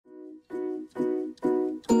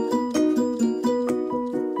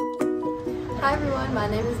my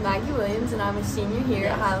name is Maggie Williams and I'm a senior here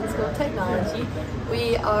at Highland School of Technology.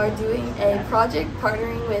 We are doing a project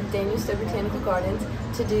partnering with Daniel Stowe Botanical Garden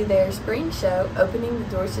to do their spring show, Opening the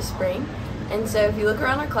Doors to Spring. And so if you look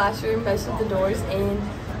around our classroom, most of the doors in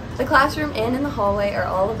the classroom and in the hallway are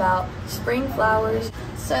all about spring flowers.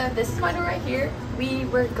 So this is my door right here. We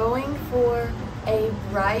were going for a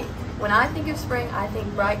bright, when I think of spring, I think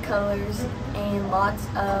bright colors and lots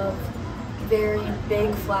of very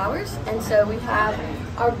big flowers. And so we have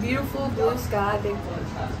our beautiful blue sky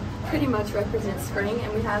that pretty much represents spring,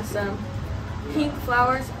 and we have some pink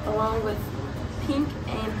flowers along with pink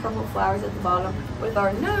and purple flowers at the bottom with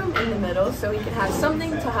our gnome in the middle, so we can have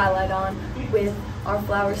something to highlight on with our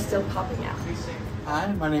flowers still popping out.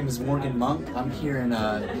 Hi, my name is Morgan Monk. I'm here in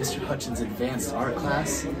Mr. Hutchins' advanced art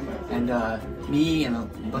class, and me and a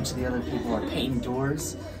bunch of the other people are painting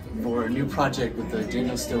doors for a new project with the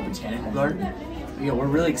Daniel Stowe Botanical Garden. We're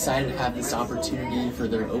really excited to have this opportunity for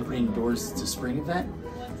their Opening Doors to Spring event,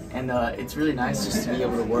 and it's really nice just to be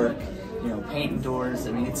able to work, painting doors.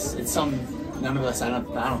 I mean, it's something none of us, I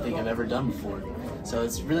don't think, have ever done before. So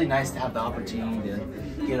it's really nice to have the opportunity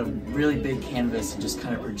to get a really big canvas and just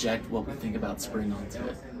kind of project what we think about spring onto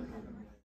it.